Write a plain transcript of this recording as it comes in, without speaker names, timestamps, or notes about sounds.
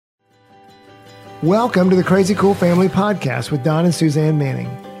Welcome to the Crazy Cool Family Podcast with Don and Suzanne Manning.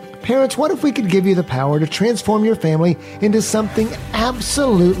 Parents, what if we could give you the power to transform your family into something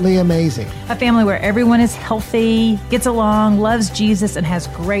absolutely amazing? A family where everyone is healthy, gets along, loves Jesus, and has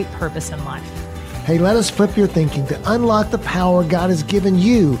great purpose in life. Hey, let us flip your thinking to unlock the power God has given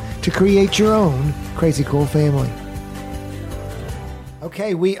you to create your own Crazy Cool family.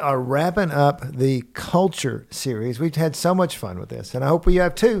 Okay, we are wrapping up the culture series. We've had so much fun with this, and I hope you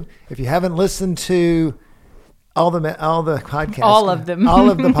have too. If you haven't listened to all the podcasts, all of them,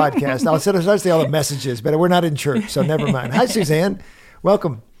 all of the podcasts, I was going to say all the messages, but we're not in church, so never mind. Hi, Suzanne.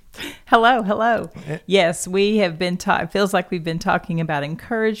 Welcome. Hello. Yes, we have been it feels like we've been talking about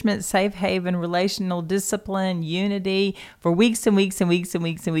encouragement, safe haven, relational discipline, unity for weeks and weeks and weeks and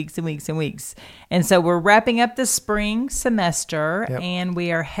weeks and weeks and weeks and weeks. And so we're wrapping up the spring semester and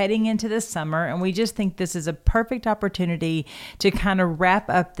we are heading into the summer, and we just think this is a perfect opportunity to kind of wrap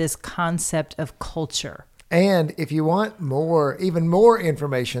up this concept of culture. And if you want even more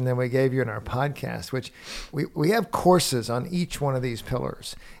information than we gave you in our podcast, which we have courses on each one of these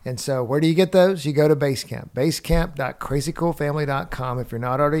pillars. And so where do you get those? You go to Basecamp, basecamp.crazycoolfamily.com if you're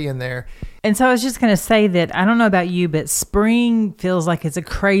not already in there. And so I was just going to say that I don't know about you, but spring feels like it's a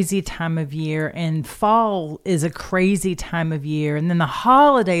crazy time of year, and fall is a crazy time of year. And then the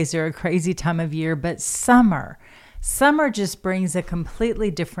holidays are a crazy time of year, but summer just brings a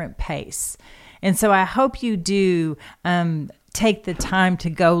completely different pace. And so I hope you do take the time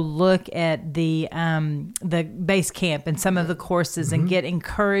to go look at the Basecamp and some of the courses and get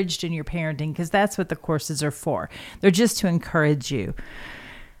encouraged in your parenting, because that's what the courses are for. They're just to encourage you.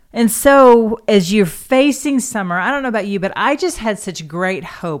 And so as you're facing summer, I don't know about you, but I just had such great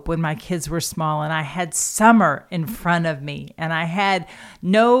hope when my kids were small and I had summer in front of me and I had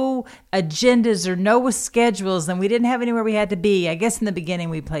no agendas or no schedules and we didn't have anywhere we had to be. I guess in the beginning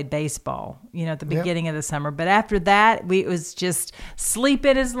we played baseball, at the beginning of the summer. But after that, it was just sleep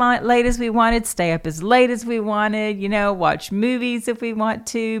in as late as we wanted, stay up as late as we wanted, watch movies if we want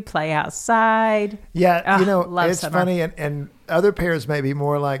to, play outside. Yeah, it's summer. funny and other parents may be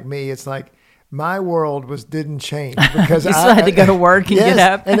more like me. It's like my world didn't change because you still had to go to work and get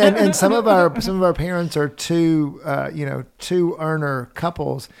up. and some of our parents are two earner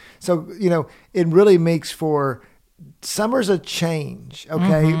couples. So, it really makes for summer's a change.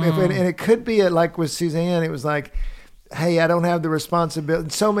 Okay. And it could be like with Suzanne, it was like, hey, I don't have the responsibility.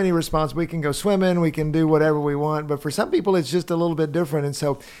 So many responsibilities. We can go swimming. We can do whatever we want. But for some people, it's just a little bit different. And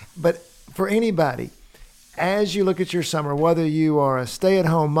so, but for anybody, as you look at your summer, whether you are a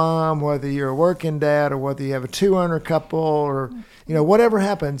stay-at-home mom, whether you're a working dad, or whether you have a two-earner couple, or whatever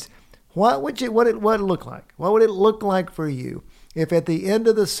happens, what would it look like? What would it look like for you if at the end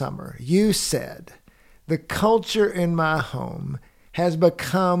of the summer you said, the culture in my home has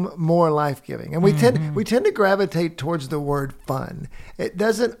become more life-giving? And we tend to gravitate towards the word fun. It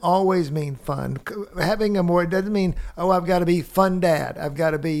doesn't always mean fun. It doesn't mean, I've got to be fun dad. I've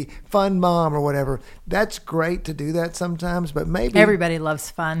got to be fun mom or whatever. That's great to do that sometimes, but maybe everybody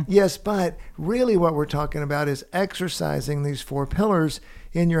loves fun. Yes, but really what we're talking about is exercising these 4 pillars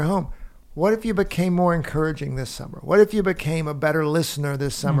in your home. What if you became more encouraging this summer? What if you became a better listener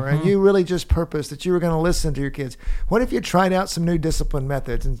this summer and you really just purposed that you were going to listen to your kids? What if you tried out some new discipline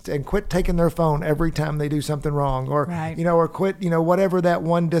methods and quit taking their phone every time they do something wrong, or or quit whatever that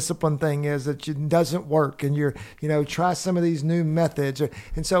one discipline thing is that doesn't work, and you're try some of these new methods.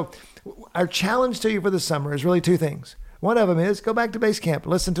 And so our challenge to you for the summer is really 2 things. One of them is go back to Basecamp,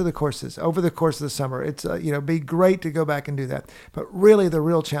 listen to the courses over the course of the summer. It's be great to go back and do that. But really the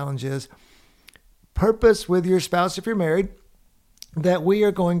real challenge is purpose with your spouse if you're married, that we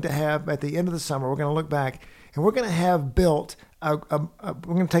are going to have at the end of the summer. We're going to look back and we're going to have built we're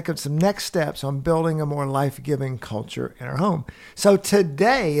going to take up some next steps on building a more life-giving culture in our home. So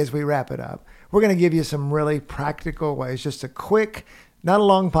today, as we wrap it up, we're going to give you some really practical ways, just a quick, not a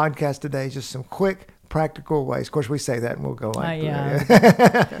long podcast today, just some quick practical ways. Of course, we say that and we'll go like,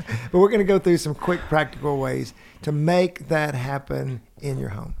 but we're going to go through some quick practical ways to make that happen in your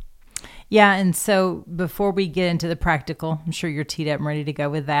home. Yeah, and so before we get into the practical, I'm sure you're teed up and ready to go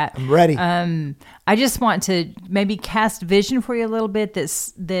with that. I'm ready. I just want to maybe cast vision for you a little bit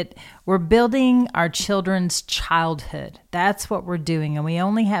that we're building our children's childhood. That's what we're doing, and we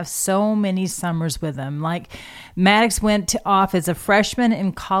only have so many summers with them. Like Maddox went off as a freshman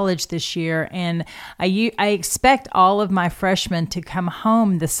in college this year, and I expect all of my freshmen to come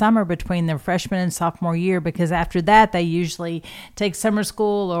home the summer between their freshman and sophomore year, because after that they usually take summer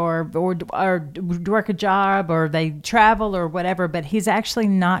school or work a job, or they travel or whatever, but he's actually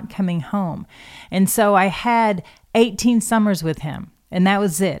not coming home. And so I had 18 summers with him. And that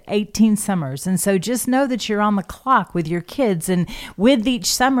was it, 18 summers. And so just know that you're on the clock with your kids. And with each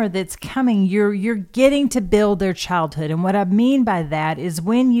summer that's coming, you're getting to build their childhood. And what I mean by that is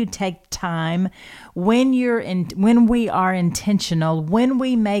when you take time, when we are intentional, when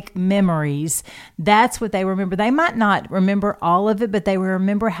we make memories, that's what they remember. They might not remember all of it, but they will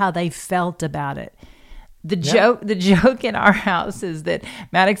remember how they felt about it. The joke in our house is that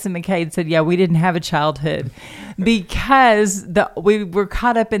Maddox and McCade said, yeah, we didn't have a childhood because we were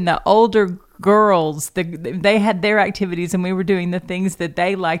caught up in the older girls. They had their activities and we were doing the things that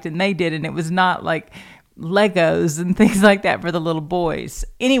they liked and they did. And it was not like Legos and things like that for the little boys.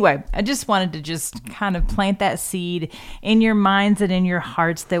 Anyway, I just wanted to just kind of plant that seed in your minds and in your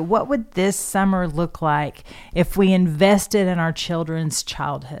hearts that what would this summer look like if we invested in our children's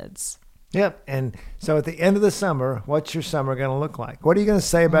childhoods? Yep. And so at the end of the summer, what's your summer going to look like? What are you going to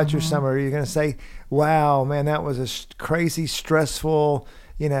say about your summer? Are you going to say, wow, man, that was a crazy, stressful,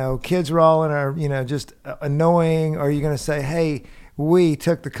 kids were all in our, just annoying? Or are you going to say, hey, we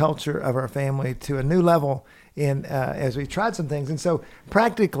took the culture of our family to a new level as we tried some things? And so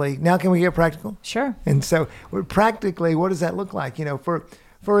practically, now can we get practical? Sure. And so practically, what does that look like?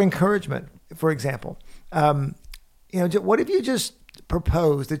 For encouragement, for example, what if you just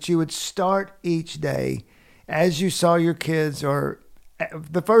propose that you would start each day as you saw your kids, or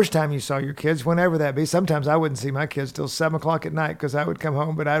the first time you saw your kids, whenever that be. Sometimes I wouldn't see my kids till 7:00 at night because I would come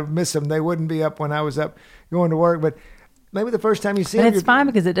home, but I would miss them. They wouldn't be up when I was up going to work. But maybe the first time you see them. But it's fine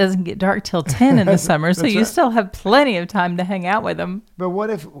because it doesn't get dark till 10 in the summer, so you still have plenty of time to hang out with them. But what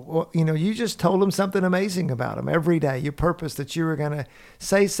if, you just told them something amazing about them every day? You purposed that you were going to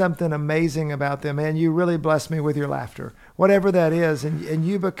say something amazing about them, and you really blessed me with your laughter, whatever that is, and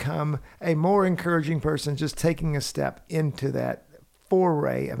you become a more encouraging person just taking a step into that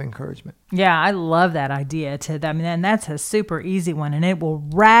foray of encouragement. Yeah, I love that idea. And that's a super easy one, and it will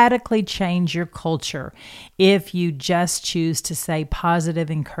radically change your culture if you just choose to say positive,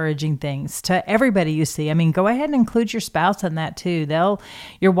 encouraging things to everybody you see. I mean, go ahead and include your spouse in that too.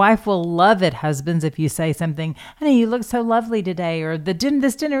 Your wife will love it, husbands, if you say something, honey, you look so lovely today, or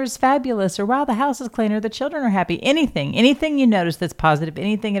this dinner is fabulous, or wow, the house is clean, or the children are happy. Anything you notice that's positive,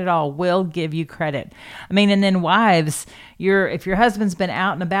 anything at all will give you credit. I mean, and then wives, if your husband's been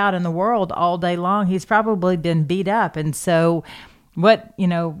out and about in the world all day long, he's probably been beat up. And so what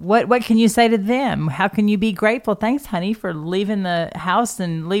can you say to them? How can you be grateful? Thanks, honey, for leaving the house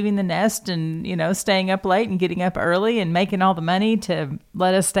and leaving the nest and, staying up late and getting up early and making all the money to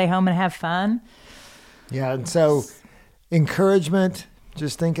let us stay home and have fun. Yeah. And so encouragement,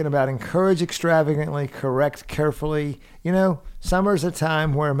 just thinking about encourage extravagantly, correct carefully. Summer's a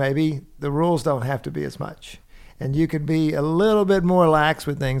time where maybe the rules don't have to be as much. And you could be a little bit more lax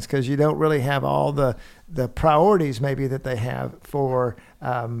with things because you don't really have all the priorities maybe that they have for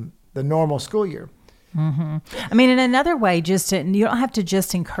the normal school year. Mm-hmm. I mean, in another way, you don't have to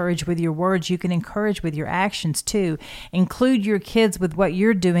just encourage with your words. You can encourage with your actions too. Include your kids with what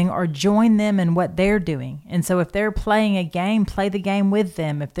you're doing or join them in what they're doing. And so if they're playing a game, play the game with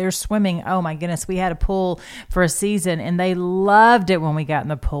them. If they're swimming, oh my goodness, we had a pool for a season and they loved it when we got in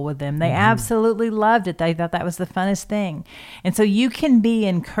the pool with them. They absolutely loved it. They thought that was the funnest thing. And so you can be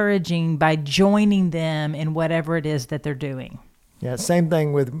encouraging by joining them in whatever it is that they're doing. Yeah, same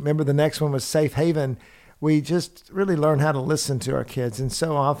thing remember the next one was Safe Haven. We just really learn how to listen to our kids. And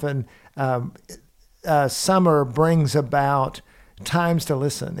so often summer brings about times to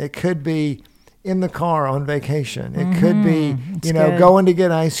listen. It could be in the car on vacation. It could be, going to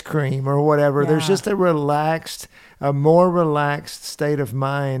get ice cream or whatever. Yeah. There's just a more relaxed state of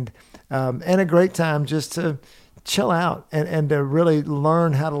mind and a great time just to chill out and to really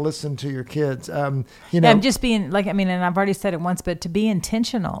learn how to listen to your kids. Just being and I've already said it once, but to be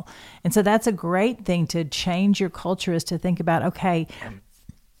intentional. And so that's a great thing to change your culture, is to think about, okay,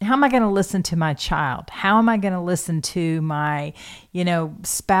 how am I going to listen to my child? How am I going to listen to my,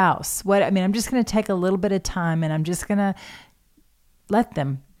 spouse? I'm just going to take a little bit of time and I'm just going to let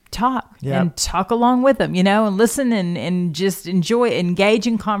them talk and talk along with them, and listen and just engage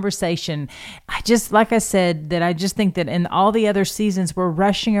in conversation. Like I said, that I just think that in all the other seasons, we're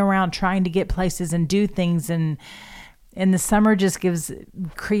rushing around trying to get places and do things. And the summer just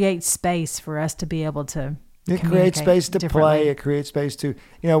creates space for us to be able to It creates space to play. It creates space to,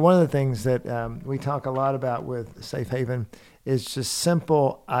 one of the things that we talk a lot about with Safe Haven is just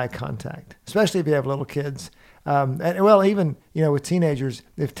simple eye contact, especially if you have little kids. Even with teenagers,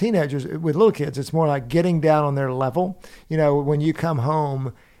 with little kids, it's more like getting down on their level. When you come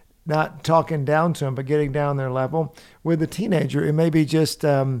home, not talking down to them, but getting down their level. With a teenager, it may be just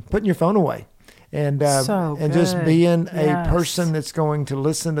putting your phone away and So and just good. being a Yes. person that's going to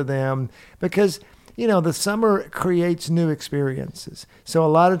listen to them, because the summer creates new experiences. So a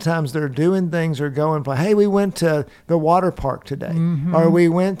lot of times they're doing things or going, hey, we went to the water park today, or we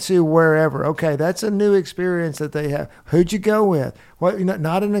went to wherever. Okay, that's a new experience that they have. Who'd you go with? What?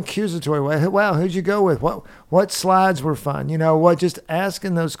 Not an accusatory way. Wow, who'd you go with? What slides were fun? Just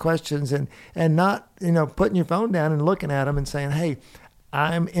asking those questions and not putting your phone down and looking at them and saying, hey,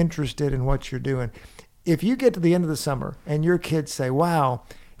 I'm interested in what you're doing. If you get to the end of the summer and your kids say, wow,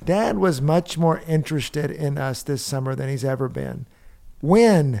 Dad was much more interested in us this summer than he's ever been.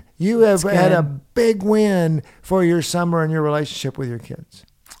 You have had a big win for your summer and your relationship with your kids.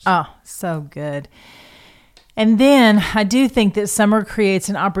 Oh, so good. And then I do think that summer creates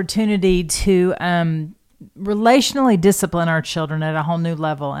an opportunity to relationally discipline our children at a whole new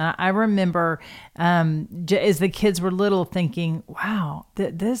level. And I remember as the kids were little thinking, wow,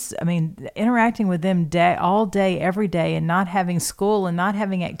 interacting with them all day, every day, and not having school and not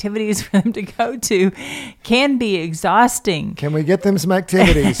having activities for them to go to can be exhausting. Can we get them some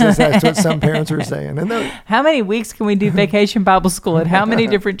activities? That's what some parents are saying. How many weeks can we do vacation Bible school at how many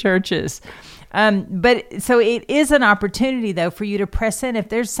different churches? But so it is an opportunity, though, for you to press in. If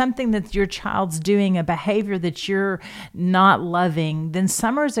there's something that your child's doing, a behavior that you're not loving, then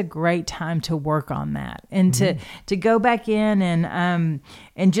summer is a great time to work on that and to go back in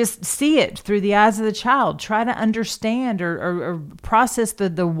and just see it through the eyes of the child. Try to understand or process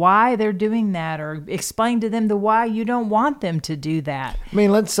the why they're doing that, or explain to them the why you don't want them to do that. I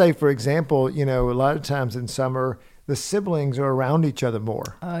mean, let's say, for example, a lot of times in summer, the siblings are around each other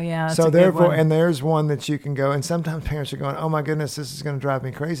more. Oh, yeah. That's so a good one. And there's one that you can go, and sometimes parents are going, oh my goodness, this is going to drive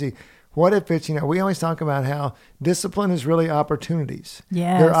me crazy. What if it's, we always talk about how discipline is really opportunities.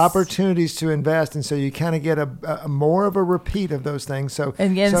 Yes. There are opportunities to invest, and so you kind of get a more of a repeat of those things. So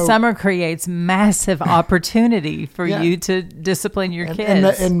again, summer creates massive opportunity for you to discipline your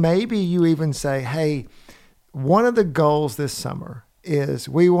kids. And maybe you even say, hey, one of the goals this summer is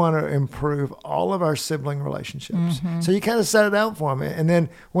we want to improve all of our sibling relationships. Mm-hmm. So you kind of set it out for them. And then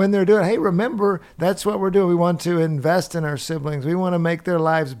when they're doing, hey, remember, that's what we're doing. We want to invest in our siblings. We want to make their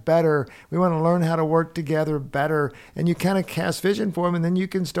lives better. We want to learn how to work together better. And you kind of cast vision for them, and then you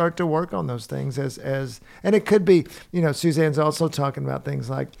can start to work on those things and it could be, Suzanne's also talking about things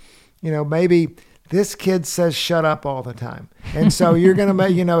like, maybe this kid says shut up all the time. And so you're going to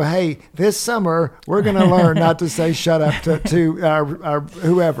make, hey, this summer we're going to learn not to say shut up to our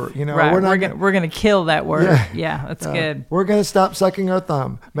whoever, Right. We're going to kill that word. Yeah, that's good. We're going to stop sucking our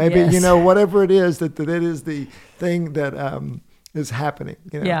thumb. Maybe, Yes. Whatever it is that it is the thing that is happening.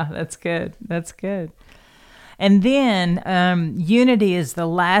 Yeah, that's good. That's good. And then unity is the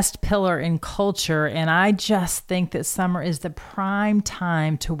last pillar in culture. And I just think that summer is the prime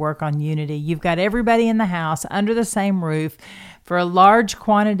time to work on unity. You've got everybody in the house under the same roof for a large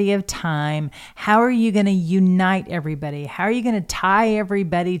quantity of time. How are you going to unite everybody? How are you going to tie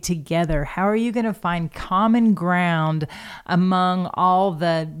everybody together? How are you going to find common ground among all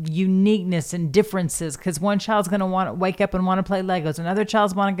the uniqueness and differences? Because one child's going to want to wake up and want to play Legos. Another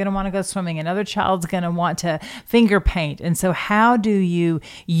child's going to want to go swimming. Another child's going to want to finger paint. And so how do you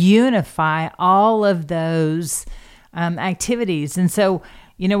unify all of those activities? And so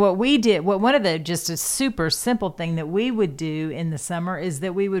what we did, one of the just a super simple thing that we would do in the summer is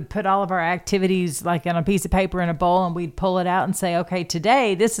that we would put all of our activities like on a piece of paper in a bowl, and we'd pull it out and say, okay,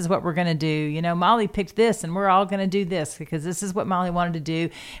 today, this is what we're going to do. Molly picked this, and we're all going to do this because this is what Molly wanted to do.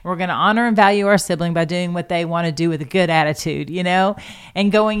 And we're going to honor and value our sibling by doing what they want to do with a good attitude,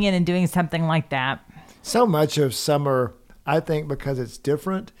 and going in and doing something like that. So much of summer, I think, because it's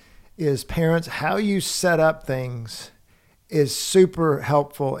different, is parents, how you set up things is super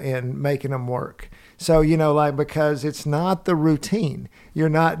helpful in making them work. So, because it's not the routine. You're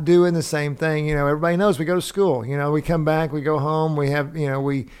not doing the same thing. Everybody knows we go to school. We come back, we go home, we have,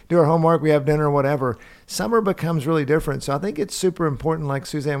 we do our homework, we have dinner, whatever. Summer becomes really different. So I think it's super important, like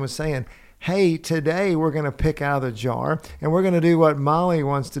Suzanne was saying, hey, today we're going to pick out of the jar and we're going to do what Molly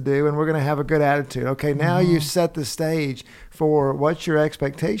wants to do, and we're going to have a good attitude. Okay, now you set the stage for what your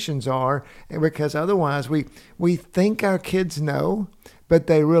expectations are, because otherwise we think our kids know, but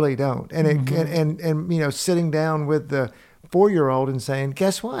they really don't. And and sitting down with the 4-year-old and saying,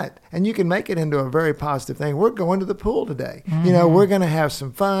 guess what? And you can make it into a very positive thing. We're going to the pool today. We're going to have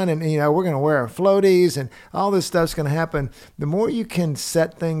some fun, and, we're going to wear our floaties, and all this stuff's going to happen. The more you can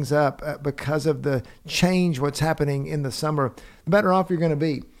set things up because of the change, what's happening in the summer, the better off you're going to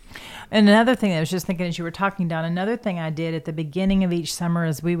be. And another thing I was just thinking as you were talking, Don, another thing I did at the beginning of each summer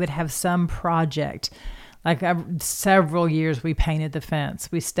is we would have some project. Like several years we painted the fence.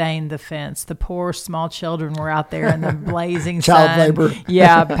 We stained the fence. The poor small children were out there in the blazing Child sun. labor.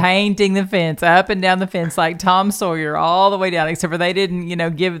 Yeah, painting the fence, up and down the fence like Tom Sawyer, all the way down, except for they didn't,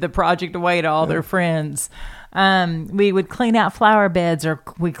 give the project away to all their friends. We would clean out flower beds, or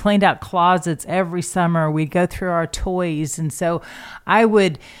we cleaned out closets every summer. We'd go through our toys. And so I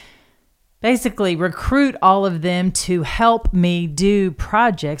would basically recruit all of them to help me do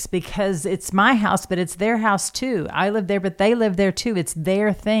projects, because it's my house, but it's their house too. I live there, but they live there too. It's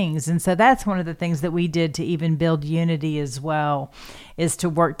their things. And so that's one of the things that we did to even build unity as well, is to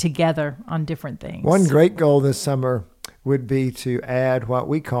work together on different things. One great goal this summer would be to add what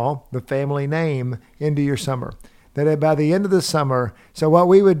we call the family name into your summer. That by the end of the summer, so what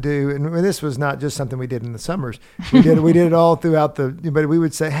we would do, and this was not just something we did in the summers, we did it all throughout but we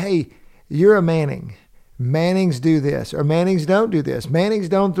would say, hey, you're a Manning. Mannings do this, or Mannings don't do this. Mannings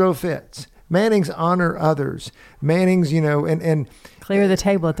don't throw fits. Mannings honor others. Mannings, and clear the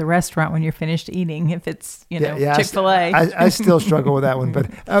table at the restaurant when you're finished eating. If it's, Chick-fil-A. I still struggle with that one, but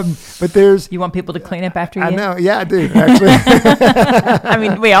there's. You want people to clean up after you? I know. Yeah, I do, actually. I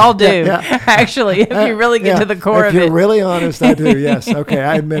mean, we all do, actually, if you really get to the core of it. If you're really honest, I do. Yes. Okay.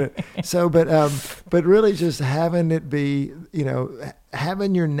 I admit it. So, but really just having it be,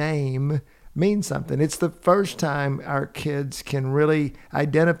 having your name means something. It's the first time our kids can really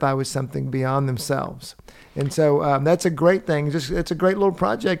identify with something beyond themselves. And so that's a great thing. It's a great little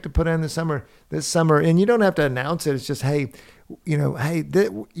project to put in this summer. And you don't have to announce it. It's just, hey,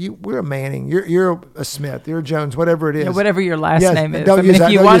 we're a Manning. You're a Smith. You're a Jones. Whatever it is. Yeah, whatever your last name is.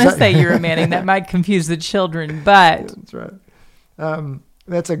 If you want to say you're a Manning, that might confuse the children. But that's right.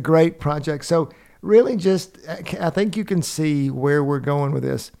 That's a great project. So really, I think you can see where we're going with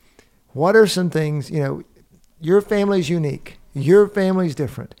this. What are some things, your family's unique. Your family's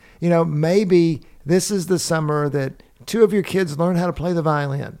different. Maybe this is the summer that 2 of your kids learn how to play the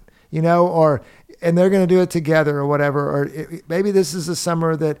violin, and they're going to do it together or whatever. Or maybe this is the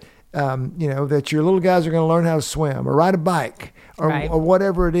summer that, that your little guys are going to learn how to swim or ride a bike or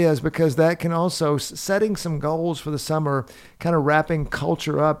whatever it is, because that can also, setting some goals for the summer, kind of wrapping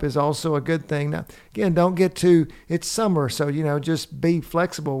culture up is also a good thing. Now, again, don't get too, it's summer, so, just be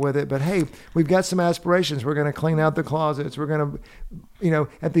flexible with it. But hey, we've got some aspirations. We're going to clean out the closets. We're going to,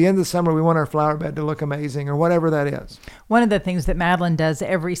 at the end of the summer, we want our flower bed to look amazing or whatever that is. One of the things that Madeline does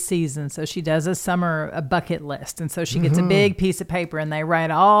every season, so she does a bucket list. And so she gets a big piece of paper and they write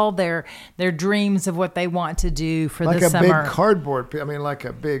all their dreams of what they want to do for the summer. Like a big cardboard, like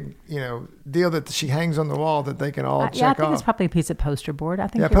a big, deal that she hangs on the wall that they can all check off. I think it's probably a piece of poster board. I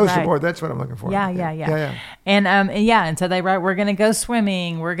think poster board. That's what I'm looking for. Yeah. And so they write, we're going to go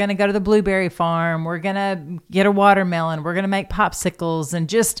swimming. We're going to go to the blueberry farm. We're going to get a watermelon. We're going to make popsicles, and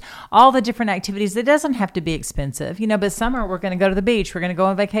just all the different activities. It doesn't have to be expensive, but summer we're going to go to the beach. We're going to go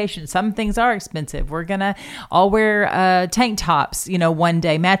on vacation. Some things are expensive. We're going to all wear tank tops, one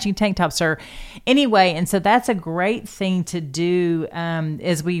day, matching tank tops or anyway. And so that's a great thing to do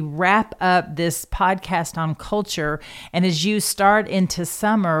as we wrap up this podcast on culture. And as you start into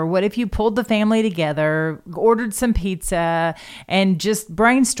summer, what if you pulled the family together, ordered some pizza, and just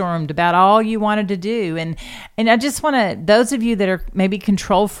brainstormed about all you wanted to do? And I just want to, those of you that are maybe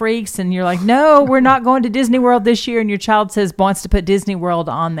control freaks and you're like, no, we're not going to Disney World this year, and your child wants to put Disney World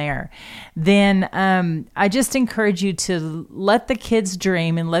on there, then I just encourage you to let the kids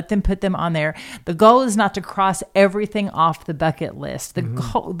dream and let them put them on there. The goal is not to cross everything off the bucket list.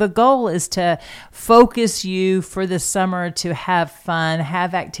 The goal is to focus you for the summer to have fun,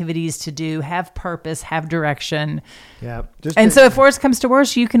 have activities to do, have purpose, have direction. Yeah. So if worse comes to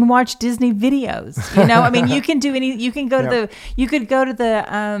worse, you can watch Disney videos. You can do you can go to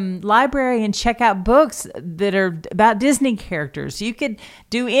the library and check out books that are about Disney characters. You could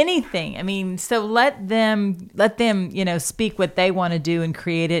do anything. So let them, speak what they want to do and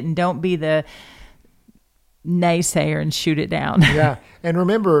create it, and don't be the naysayer and shoot it down. Yeah. And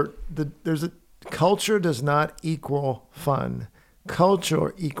remember, culture does not equal fun.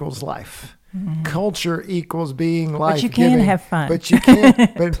 Culture equals life. Mm-hmm. Culture equals being life. But you can have fun. But you can.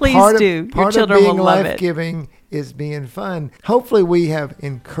 But please do. Part of being life-giving is being fun. Hopefully we have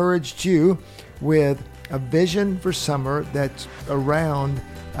encouraged you with a vision for summer that's around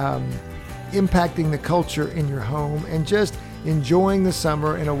impacting the culture in your home and just enjoying the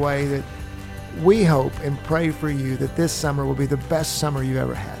summer in a way that we hope and pray for you that this summer will be the best summer you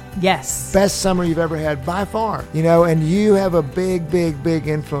ever had. Yes. Best summer you've ever had by far, and you have a big, big, big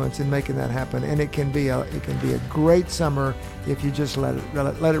influence in making that happen. And it can be a great summer if you just let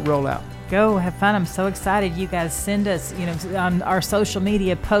it roll out. Go have fun. I'm so excited. You guys send us, on our social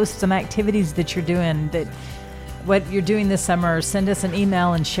media, post some activities that you're doing, what you're doing this summer. Send us an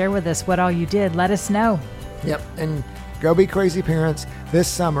email and share with us what all you did. Let us know. Yep. And go be crazy parents this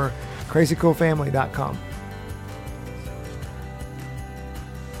summer, crazycoolfamily.com.